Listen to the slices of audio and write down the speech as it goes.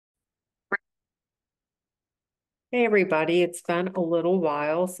Hey everybody, it's been a little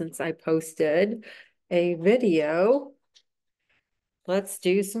while since I posted a video. Let's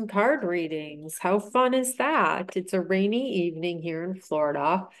do some card readings. How fun is that? It's a rainy evening here in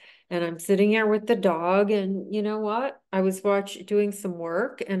Florida, and I'm sitting here with the dog, and you know what? I was doing some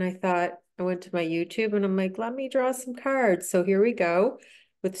work and I thought I went to my YouTube and I'm like, let me draw some cards. So here we go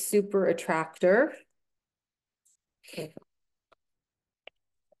with Super Attractor.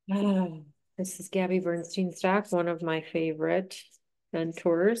 Ah, this is Gabby Bernstein Stock, one of my favorite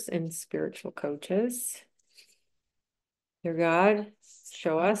mentors and spiritual coaches. Dear God,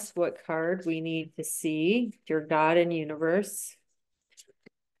 show us what card we need to see. Dear God and universe,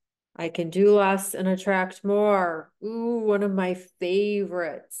 I can do less and attract more. Ooh, one of my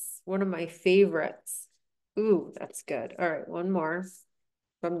favorites. One of my favorites. Ooh, that's good. All right, one more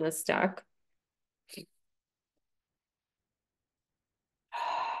from this deck.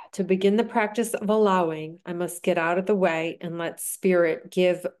 To begin the practice of allowing, I must get out of the way and let spirit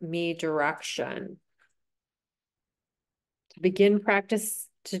give me direction. To begin the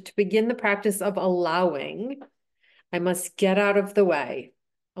practice of allowing, I must get out of the way.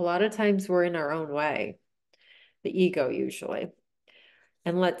 A lot of times we're in our own way, the ego usually.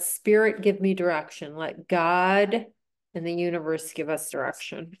 And let spirit give me direction. Let God and the universe give us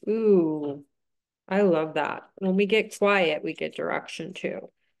direction. Ooh, I love that. When we get quiet, we get direction too.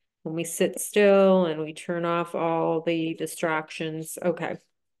 When we sit still and we turn off all the distractions. Okay.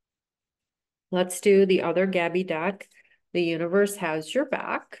 Let's do the other Gabby deck. The universe has your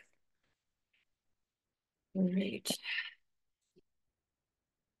back. All right.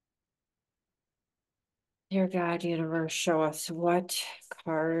 Dear God, universe, show us what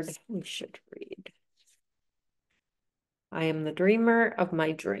card we should read. I am the dreamer of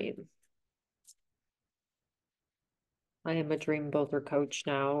my dream. I am a dream builder coach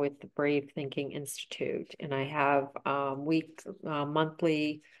now with the Brave Thinking Institute, and I have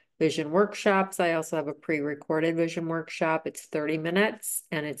monthly vision workshops. I also have a pre-recorded vision workshop. It's 30 minutes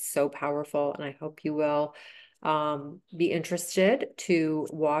and it's so powerful, and I hope you will be interested to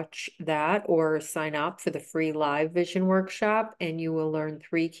watch that or sign up for the free live vision workshop, and you will learn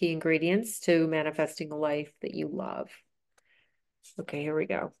 3 key ingredients to manifesting a life that you love. Okay, here we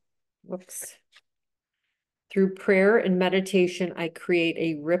go. Whoops. Through prayer and meditation, I create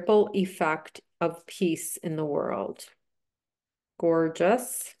a ripple effect of peace in the world.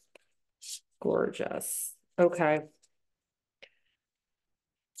 Gorgeous. Gorgeous. Okay.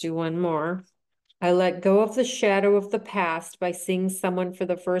 Do one more. I let go of the shadow of the past by seeing someone for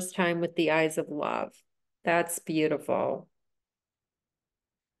the first time with the eyes of love. That's beautiful.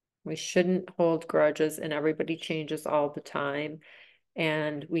 We shouldn't hold grudges, and everybody changes all the time.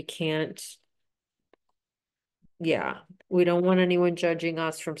 And we can't, yeah, we don't want anyone judging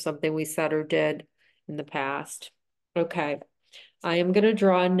us from something we said or did in the past. Okay. I am going to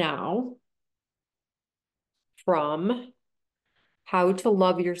draw now from How to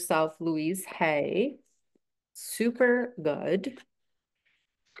Love Yourself, Louise Hay. Super good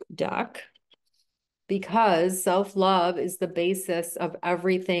deck, because self-love is the basis of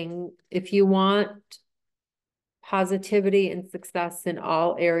everything. If you want positivity and success in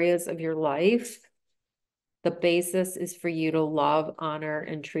all areas of your life, the basis is for you to love, honor,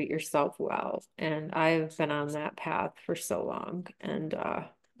 and treat yourself well. And I've been on that path for so long. And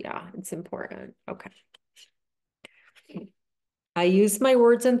yeah, it's important. Okay. I use my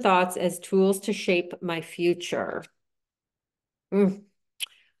words and thoughts as tools to shape my future.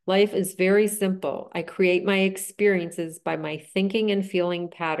 Life is very simple. I create my experiences by my thinking and feeling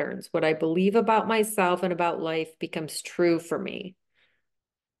patterns. What I believe about myself and about life becomes true for me.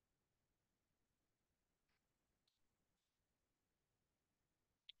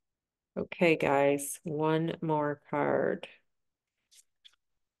 Okay, guys, one more card.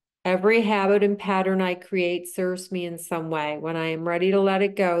 Every habit and pattern I create serves me in some way. When I am ready to let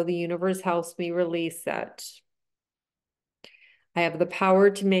it go, the universe helps me release it. I have the power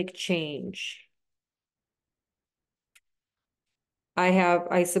to make change.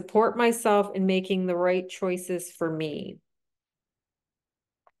 I support myself in making the right choices for me.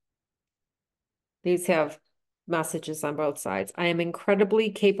 These have messages on both sides. I am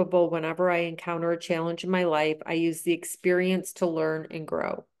incredibly capable whenever I encounter a challenge in my life. I use the experience to learn and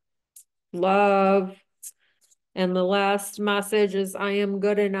grow. Love. And the last message is, I am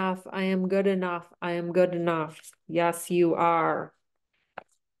good enough. I am good enough. I am good enough. Yes, you are.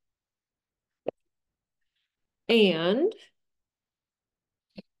 And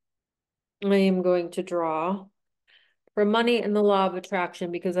I am going to draw for money and the law of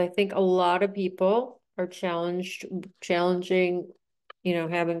attraction, because I think a lot of people are challenging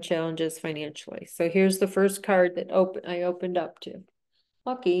having challenges financially. So here's the first card that I opened up to.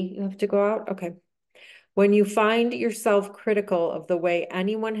 Lucky, you have to go out? Okay. When you find yourself critical of the way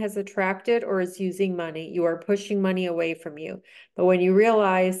anyone has attracted or is using money, you are pushing money away from you. But when you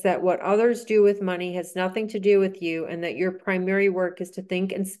realize that what others do with money has nothing to do with you and that your primary work is to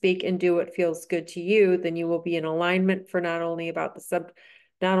think and speak and do what feels good to you, then you will be in alignment for not only about the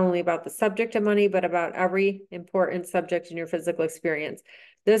subject of money, but about every important subject in your physical experience.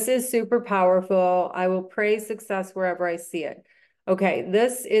 This is super powerful. I will praise success wherever I see it. Okay,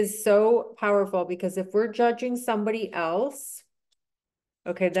 this is so powerful because if we're judging somebody else,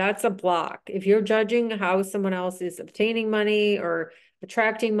 okay, that's a block. If you're judging how someone else is obtaining money or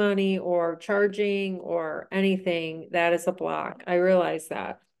attracting money or charging or anything, that is a block. I realize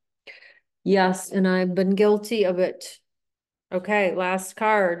that. Yes, and I've been guilty of it. Okay, last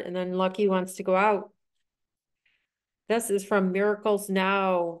card, and then Lucky wants to go out. This is from Miracles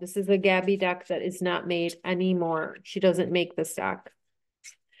Now. This is a Gabby deck that is not made anymore. She doesn't make this deck.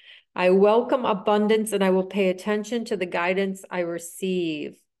 I welcome abundance and I will pay attention to the guidance I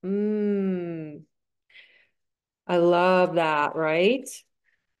receive. I love that, right?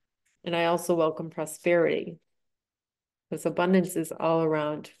 And I also welcome prosperity because abundance is all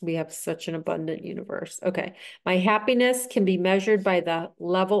around. We have such an abundant universe. Okay. My happiness can be measured by the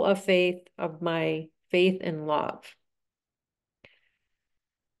level of faith of my faith and love.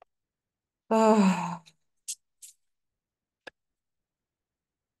 Oh,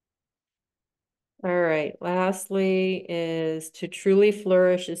 all right. Lastly is to truly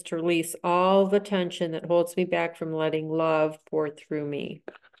flourish is to release all the tension that holds me back from letting love pour through me.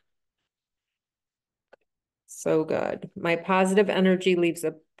 So good. My positive energy leaves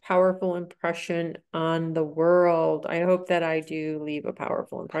a powerful impression on the world. I hope that I do leave a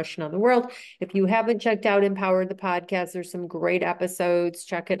powerful impression on the world. If you haven't checked out Empowered the podcast, there's some great episodes.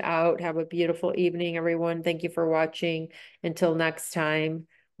 Check it out. Have a beautiful evening, everyone. Thank you for watching. Until next time,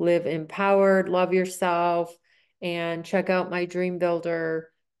 live empowered, love yourself, and check out my Dream Builder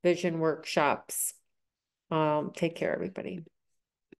vision workshops. Take care, everybody.